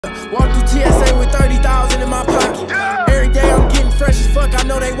Walk through TSA with 30,000 in my pocket. Every day I'm getting fresh as fuck, I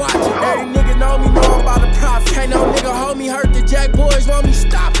know they watching. Every nigga know me, know I'm about to profit. Can't no nigga hold me, hurt the jack boys want me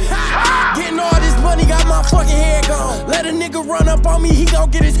stop it. Getting all this money, got my fucking head gone. Let a nigga run up on me, he gon'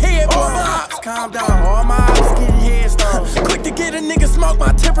 get his head blown. Calm down, all my ops getting headstones. Quick to get a nigga smoke,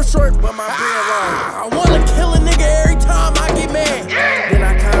 my temper short, but my bread long. I wanna kill a nigga every time I get mad. Then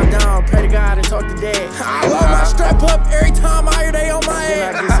I calm down, pray to God and talk to dad. I load my strap up every time I hear they on my ass.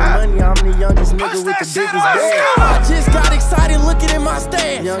 Then I get some money, I'm the youngest nigga with the biggest bag. I just got excited looking at my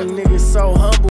stand. Young niggas so humble.